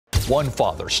One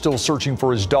father still searching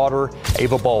for his daughter,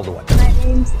 Ava Baldwin. My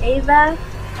name's Ava.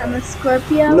 I'm a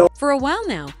Scorpio. For a while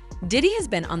now, Diddy has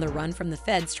been on the run from the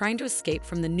feds trying to escape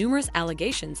from the numerous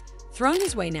allegations thrown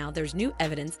his way. Now there's new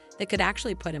evidence that could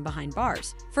actually put him behind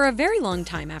bars. For a very long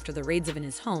time after the raids in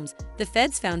his homes, the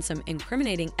feds found some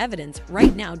incriminating evidence.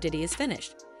 Right now, Diddy is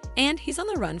finished, and he's on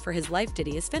the run for his life.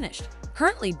 Diddy is finished.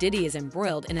 Currently, Diddy is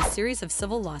embroiled in a series of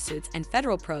civil lawsuits and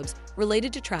federal probes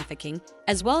related to trafficking,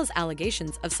 as well as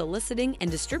allegations of soliciting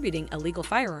and distributing illegal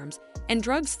firearms and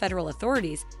drugs. Federal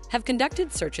authorities have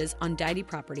conducted searches on Diddy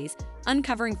properties,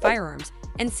 uncovering firearms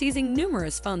and seizing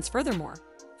numerous phones. Furthermore,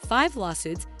 5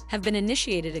 lawsuits have been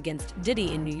initiated against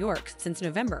Diddy in New York since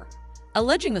November,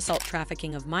 alleging assault,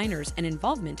 trafficking of minors, and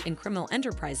involvement in criminal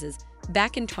enterprises.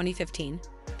 Back in 2015,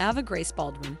 Ava Grace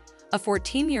Baldwin, a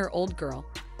 14-year-old girl,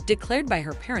 declared by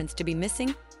her parents to be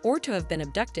missing or to have been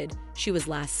abducted. She was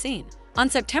last seen on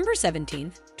September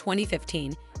 17,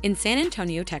 2015, in San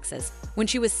Antonio, Texas. When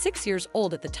she was 6 years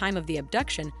old at the time of the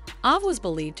abduction, Ava was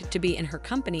believed to be in her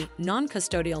company.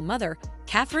 Non-custodial mother,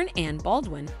 Catherine Ann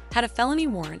Baldwin, had a felony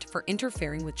warrant for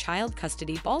interfering with child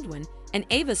custody. Baldwin and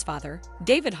Ava's father,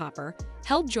 David Hopper,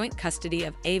 held joint custody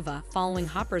of Ava following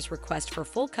Hopper's request for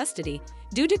full custody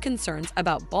due to concerns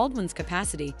about Baldwin's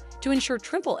capacity to ensure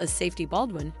triple safety.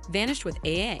 Baldwin vanished with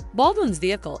AA. Baldwin's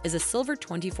vehicle is a silver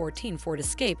 2014 Ford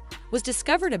Escape, was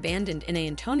discovered abandoned in an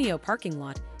Antonio parking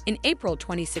lot in April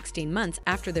 2016, months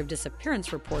after their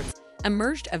disappearance. Reports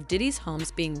emerged of Diddy's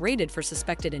homes being raided for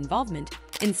suspected involvement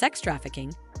in sex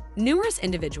trafficking. Numerous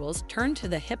individuals turned to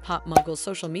the hip-hop mogul's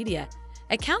social media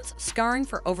accounts, scouring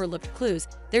for overlooked clues.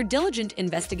 Their diligent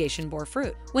investigation bore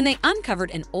fruit when they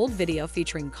uncovered an old video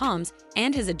featuring Combs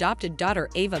and his adopted daughter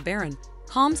Ava Barron.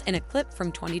 Combs in a clip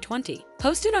from 2020,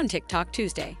 posted on TikTok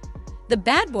Tuesday. The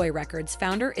Bad Boy Records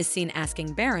founder is seen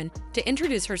asking Barron to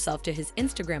introduce herself to his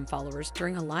Instagram followers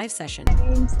during a live session.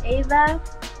 My name's Ava.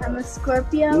 I'm a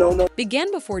Scorpio.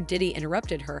 Began before Diddy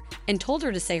interrupted her and told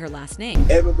her to say her last name.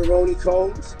 Ava Baroni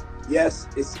Combs. Yes,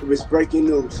 it was breaking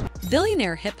news.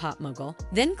 Billionaire hip-hop mogul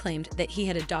then claimed that he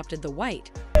had adopted the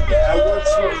white.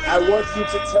 I want you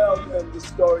to tell them the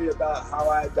story about how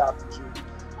I adopted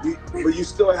you. But you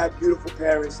still have beautiful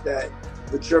parents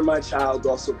but you're my child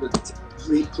also. But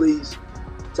please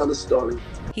tell the story.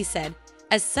 He said,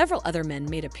 as several other men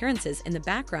made appearances in the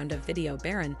background of video.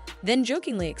 Barron then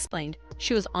jokingly explained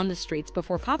she was on the streets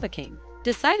before Papa came.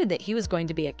 Decided that he was going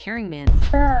to be a caring man.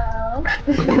 So, I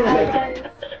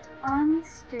was on the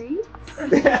streets,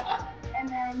 and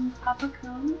then Papa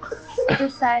Combs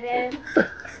decided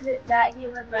that he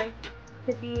would like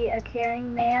to be a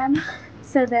caring man.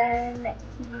 So then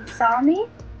he saw me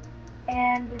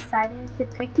and decided to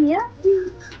pick me up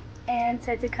and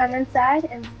said to come inside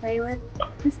and play with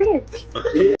the kids.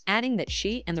 Adding that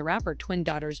she and the rapper twin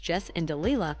daughters Jess and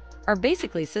Delilah are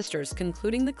basically sisters.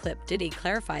 Concluding the clip, Diddy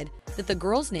clarified that the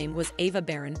girl's name was Ava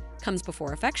Barron, comes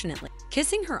before affectionately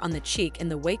kissing her on the cheek. In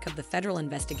the wake of the federal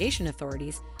investigation,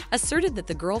 authorities asserted that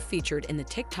the girl featured in the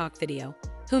TikTok video,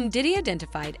 whom Diddy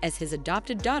identified as his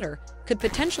adopted daughter, could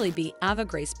potentially be Ava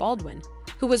Grace Baldwin,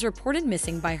 who was reported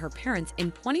missing by her parents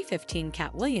in 2015.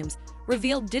 Cat Williams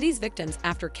revealed Diddy's victims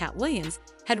after Cat Williams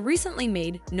had recently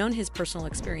made known his personal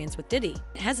experience with Diddy.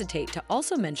 Hesitate to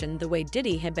also mention the way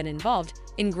Diddy had been involved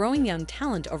in growing young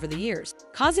talent over the years,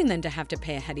 causing them to have to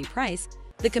pay a heavy price.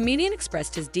 The comedian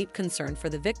expressed his deep concern for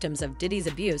the victims of Diddy's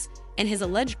abuse and his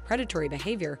alleged predatory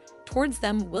behavior towards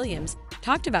them. Williams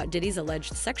talked about Diddy's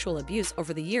alleged sexual abuse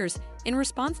over the years in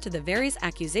response to the various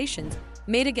accusations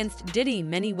made against Diddy.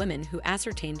 Many women who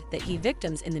ascertained that he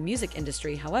victims in the music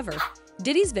industry. However,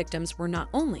 Diddy's victims were not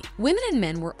only women and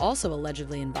men were also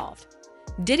allegedly involved.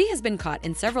 Diddy has been caught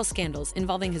in several scandals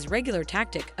involving his regular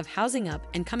tactic of housing up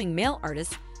and coming male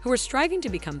artists who are striving to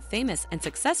become famous and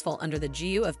successful under the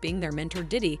GU of being their mentor.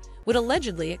 Diddy would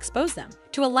allegedly expose them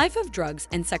to a life of drugs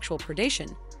and sexual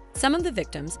predation. Some of the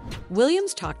victims,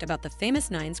 Williams talked about the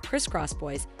famous Nine's Crisscross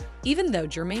Boys, even though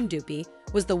Jermaine Dupri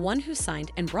was the one who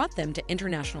signed and brought them to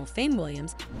international fame.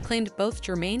 Williams claimed both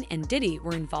Jermaine and Diddy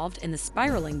were involved in the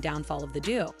spiraling downfall of the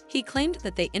duo. He claimed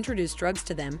that they introduced drugs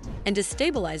to them and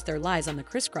destabilized their lives. On the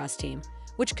Crisscross team,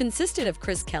 which consisted of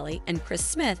Chris Kelly and Chris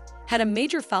Smith, had a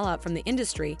major fallout from the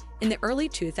industry in the early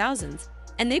 2000s,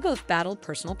 and they both battled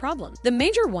personal problems. The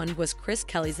major one was Chris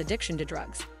Kelly's addiction to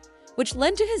drugs, which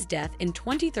led to his death in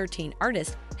 2013.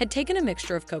 Artist had taken a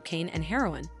mixture of cocaine and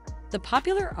heroin. The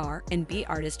popular R&B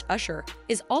artist Usher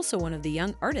is also one of the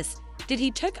young artists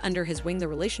Diddy took under his wing. The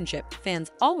relationship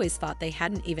fans always thought they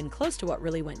hadn't even close to what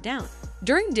really went down.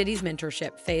 During Diddy's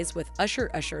mentorship phase with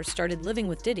Usher started living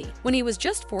with Diddy when he was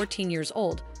just 14 years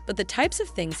old, but the types of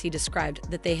things he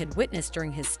described that they had witnessed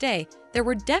during his stay, there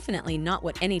were definitely not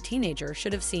what any teenager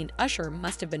should have seen. Usher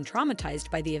must have been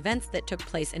traumatized by the events that took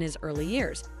place in his early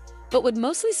years, but would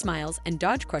mostly smiles and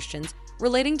dodge questions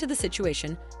relating to the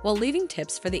situation while leaving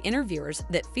tips for the interviewers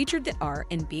that featured the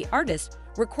R&B artist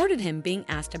recorded him being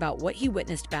asked about what he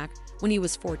witnessed back when he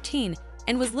was 14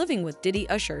 and was living with Diddy.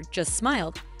 Usher just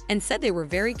smiled and said they were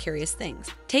very curious things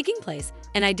taking place,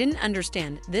 and I didn't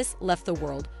understand. This left the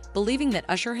world believing that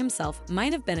Usher himself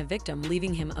might have been a victim,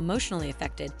 leaving him emotionally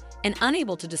affected and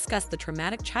unable to discuss the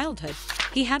traumatic childhood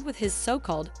he had with his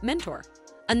so-called mentor.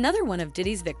 Another one of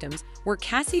Diddy's victims were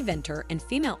Cassie Venter, an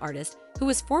female artist who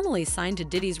was formerly signed to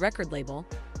Diddy's record label.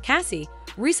 Cassie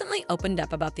recently opened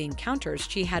up about the encounters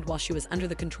she had while she was under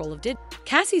the control of Diddy.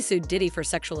 Cassie sued Diddy for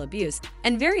sexual abuse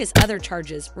and various other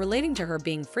charges relating to her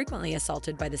being frequently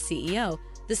assaulted by the CEO.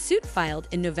 The suit, filed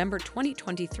in November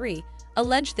 2023,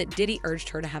 alleged that Diddy urged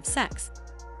her to have sex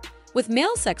with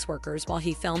male sex workers while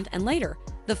he filmed, and later,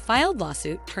 the filed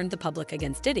lawsuit turned the public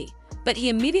against Diddy. But he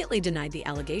immediately denied the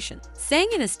allegation, saying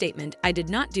in a statement, "I did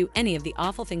not do any of the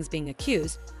awful things being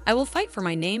accused. I will fight for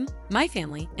my name, my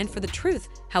family, and for the truth."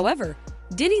 However,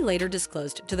 Diddy later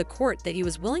disclosed to the court that he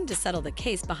was willing to settle the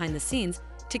case behind the scenes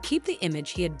to keep the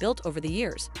image he had built over the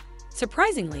years.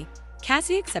 Surprisingly,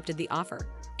 Cassie accepted the offer,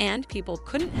 and people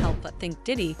couldn't help but think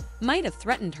Diddy might have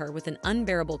threatened her with an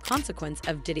unbearable consequence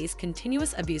of Diddy's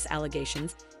continuous abuse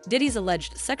allegations. Diddy's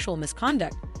alleged sexual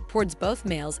misconduct towards both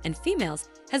males and females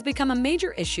has become a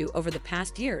major issue over the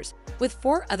past years, with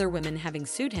 4 other women having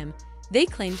sued him. They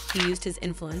claimed he used his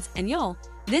influence, and y'all,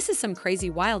 this is some crazy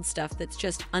wild stuff that's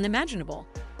just unimaginable.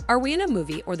 Are we in a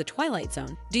movie or the Twilight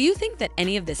Zone? Do you think that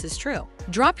any of this is true?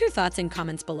 Drop your thoughts in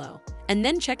comments below, and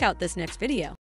then check out this next video.